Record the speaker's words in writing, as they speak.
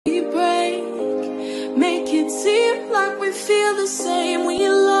it seem like we feel the same. We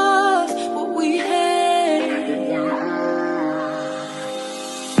love what we hate.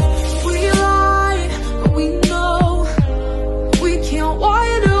 We lie, but we know we can't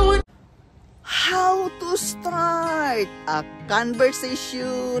widen it. How to start a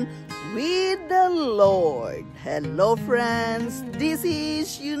conversation with the Lord. Hello friends, this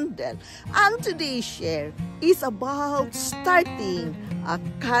is Yundel, and today's share is about starting a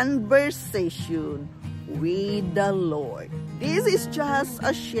conversation with the Lord. This is just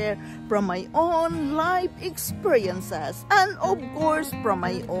a share from my own life experiences and of course from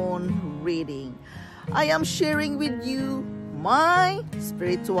my own reading. I am sharing with you my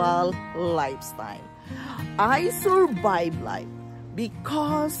spiritual lifestyle. I survive life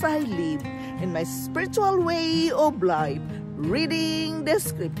because I live in my spiritual way of life, reading the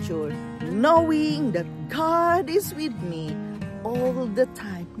scripture, knowing that God is with me all the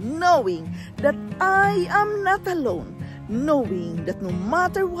time, knowing that I am not alone, knowing that no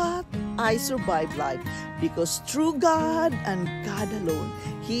matter what, I survive life because through God and God alone,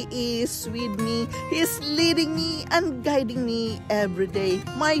 He is with me. He is leading me and guiding me every day.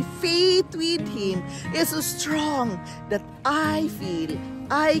 My faith with Him is so strong that I feel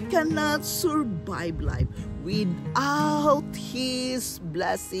I cannot survive life without His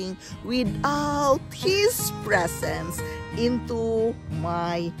blessing, without His presence into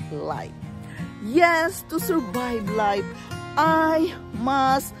my life. Yes, to survive life, I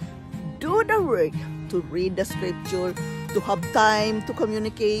must do the work to read the scripture, to have time to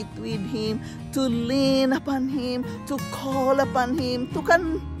communicate with Him, to lean upon Him, to call upon Him, to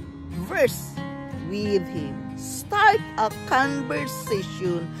converse with Him. Start a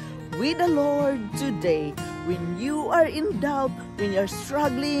conversation with the Lord today. When you are in doubt, when you're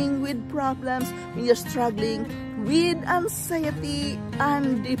struggling with problems, when you're struggling with anxiety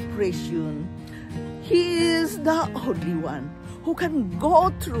and depression, He is the only one who can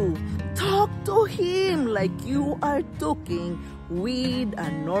go through. Talk to Him like you are talking with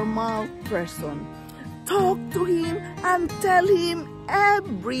a normal person. Talk to Him and tell Him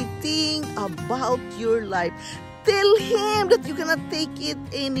everything about your life. Tell Him that you cannot take it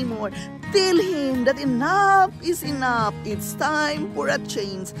anymore. Tell Him that enough is enough. It's time for a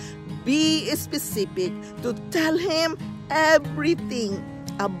change. Be specific to tell Him everything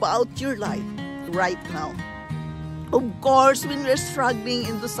about your life right now. Of course, when we're struggling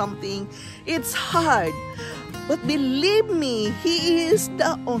into something, it's hard. But believe me, He is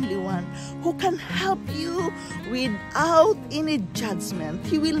the only one who can help you without any judgment.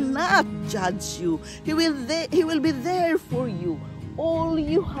 He will not judge you. He will be there for you. All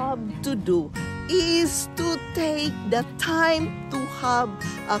you have to do is to take the time to have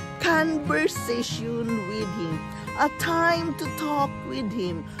a conversation with Him, a time to talk with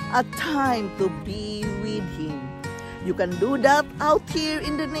Him, a time to be with Him. You can do that out here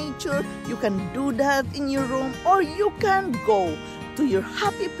in the nature, you can do that in your room, or you can go to your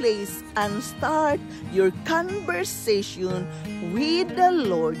happy place and start your conversation with the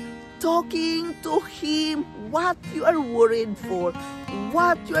Lord, talking to Him what you are worried for,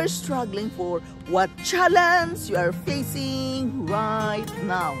 what you are struggling for, what challenge you are facing right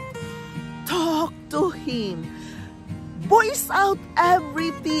now. Talk to Him. Voice out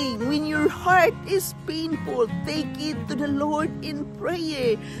everything. When your heart is painful, take it to the Lord in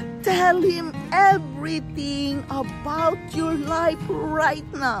prayer. Tell Him everything about your life right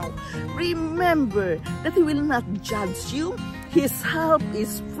now. Remember that He will not judge you. His help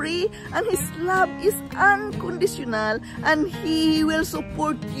is free and His love is unconditional, and He will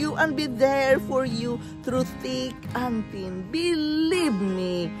support you and be there for you through thick and thin. Believe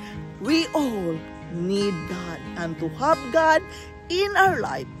me, we all need God, and to have God in our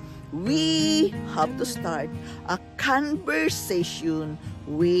life, we have to start a conversation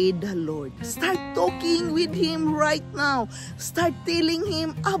with the Lord. Start talking with Him right now. Start telling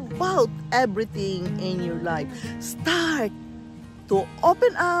Him about everything in your life. Start to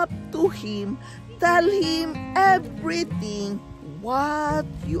open up to Him. Tell Him everything what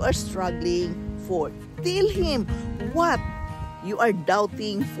you are struggling for. Tell Him what you are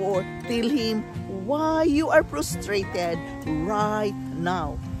doubting for. Tell Him why you are frustrated right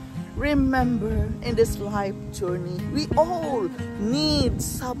now. Remember, in this life journey, we all need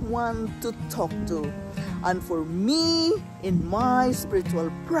someone to talk to. And for me, in my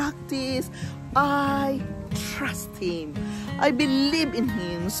spiritual practice, I trust Him. I believe in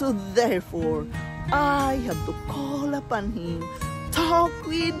Him, so therefore, I have to call upon Him, talk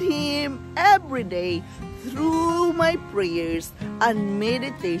with Him every day through my prayers and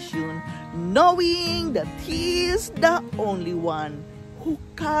meditation, knowing that He is the only one who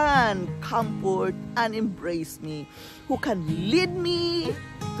can comfort and embrace me, who can lead me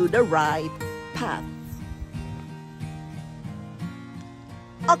to the right path.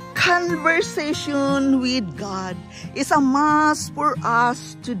 A conversation with God is a must for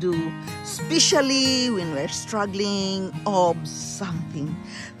us to do, especially when we're struggling of something.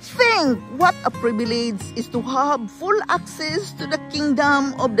 Think what a privilege is to have full access to the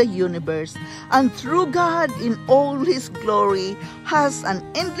kingdom of the universe, and through God in all His glory has an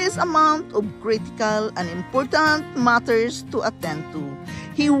endless amount of critical and important matters to attend to.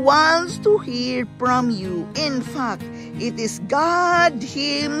 He wants to hear from you. In fact, it is God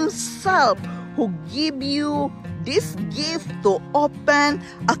Himself who gives you this gift to open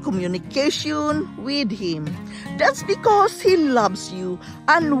a communication with Him. That's because He loves you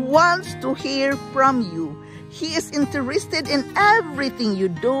and wants to hear from you. He is interested in everything you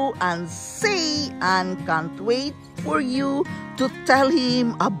do and say and can't wait for you to tell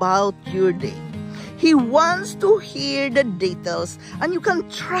Him about your day. He wants to hear the details, and you can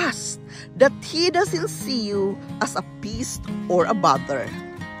trust that He doesn't see you as a beast or a bother.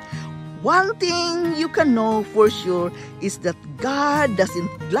 One thing you can know for sure is that God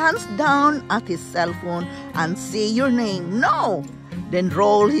doesn't glance down at His cell phone and say your name. No! Then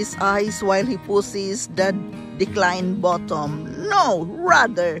roll His eyes while He pushes the decline button. No!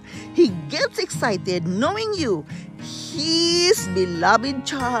 Rather, He gets excited knowing you. His beloved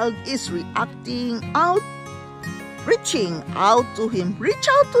child is reaching out to Him. Reach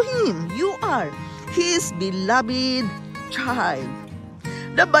out to Him. You are His beloved child.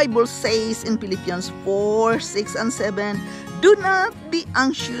 The Bible says in Philippians 4, 6, and 7, do not be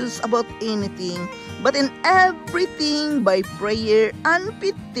anxious about anything, but in everything by prayer and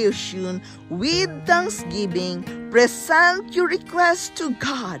petition with thanksgiving, present your requests to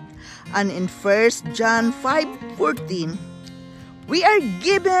God. And in 1 John 5:14, we are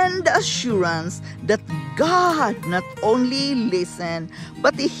given the assurance that God not only listens,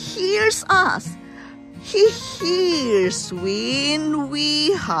 but He hears us. He hears when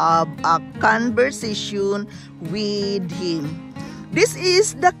we have a conversation with Him. This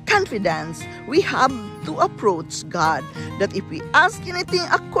is the confidence we have to approach God, that if we ask anything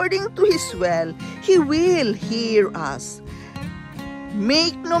according to His will, He will hear us.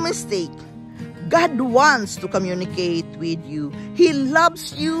 Make no mistake, God wants to communicate with you. He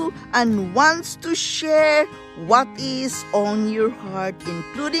loves you and wants to share what is on your heart,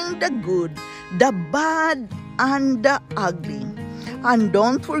 including the good, the bad, and the ugly. And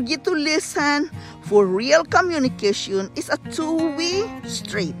don't forget to listen, for real communication is a two-way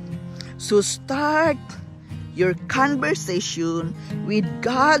street. So start your conversation with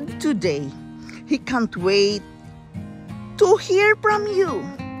God today. He can't wait to hear from you.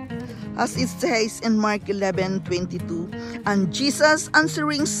 As it says in Mark 11:22, and Jesus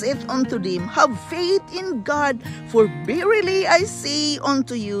answering said unto them, have faith in God, for verily I say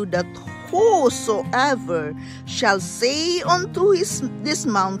unto you that whosoever shall say unto this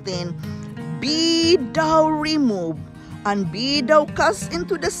mountain, be thou removed, and be thou cast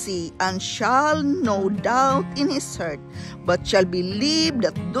into the sea, and shall no doubt in his heart, but shall believe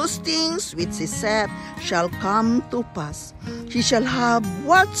that those things which he saith shall come to pass, he shall have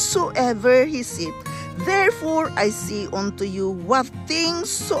whatsoever he saith. Therefore I say unto you, what things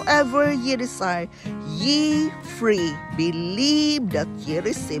soever ye desire, ye free, believe that ye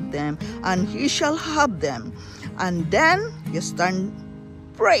receive them, and ye shall have them. And then you start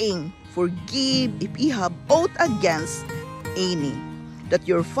praying, forgive if ye have aught against any, that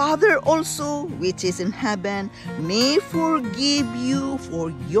your Father also which is in heaven may forgive you for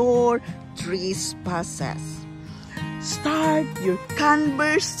your trespasses. Start your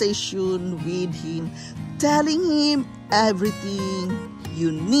conversation with Him, telling Him everything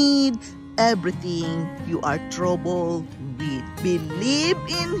you need, everything you are troubled with. Believe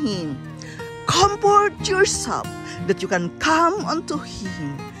in Him. Comfort yourself that you can come unto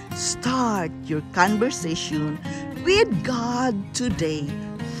Him. Start your conversation with God today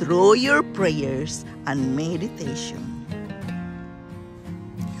through your prayers and meditation.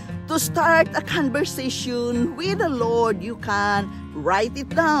 To start a conversation with the Lord, you can write it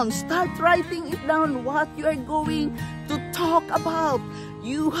down. Start writing it down what you are going to talk about.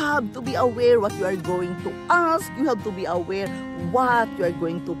 You have to be aware what you are going to ask. You have to be aware what you are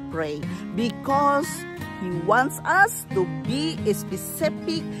going to pray, because He wants us to be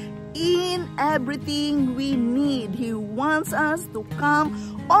specific in everything we need. He wants us to come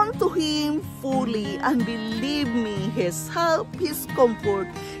unto Him fully, and believe me, His help, His comfort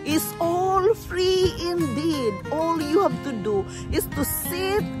is all free indeed. All you have to do is to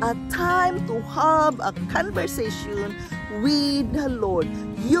set a time to have a conversation with the Lord.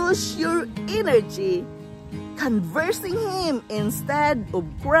 Use your energy conversing Him instead of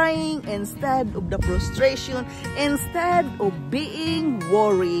crying, instead of the frustration, instead of being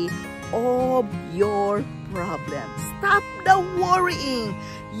worried of your problems. Stop the worrying.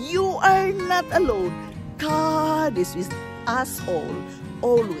 You are not alone. God is with us all,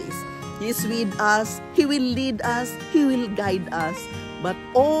 always. He is with us. He will lead us. He will guide us. But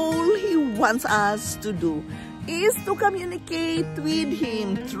all He wants us to do is to communicate with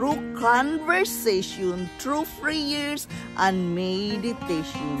Him through conversation, through prayers and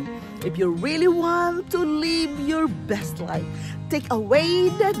meditation. If you really want to live your best life, take away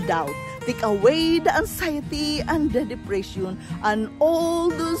the doubt, take away the anxiety and the depression, and all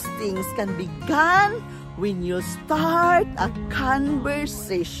those things can be gone when you start a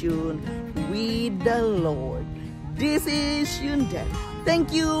conversation with the Lord. This is Yundel.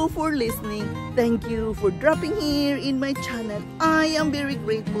 Thank you for listening. Thank you for dropping here in my channel. I am very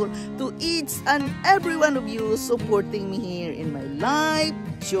grateful to each and every one of you supporting me here in my life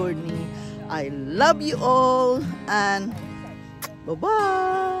journey. I love you all and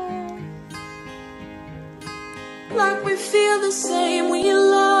bye-bye. Like we feel the same.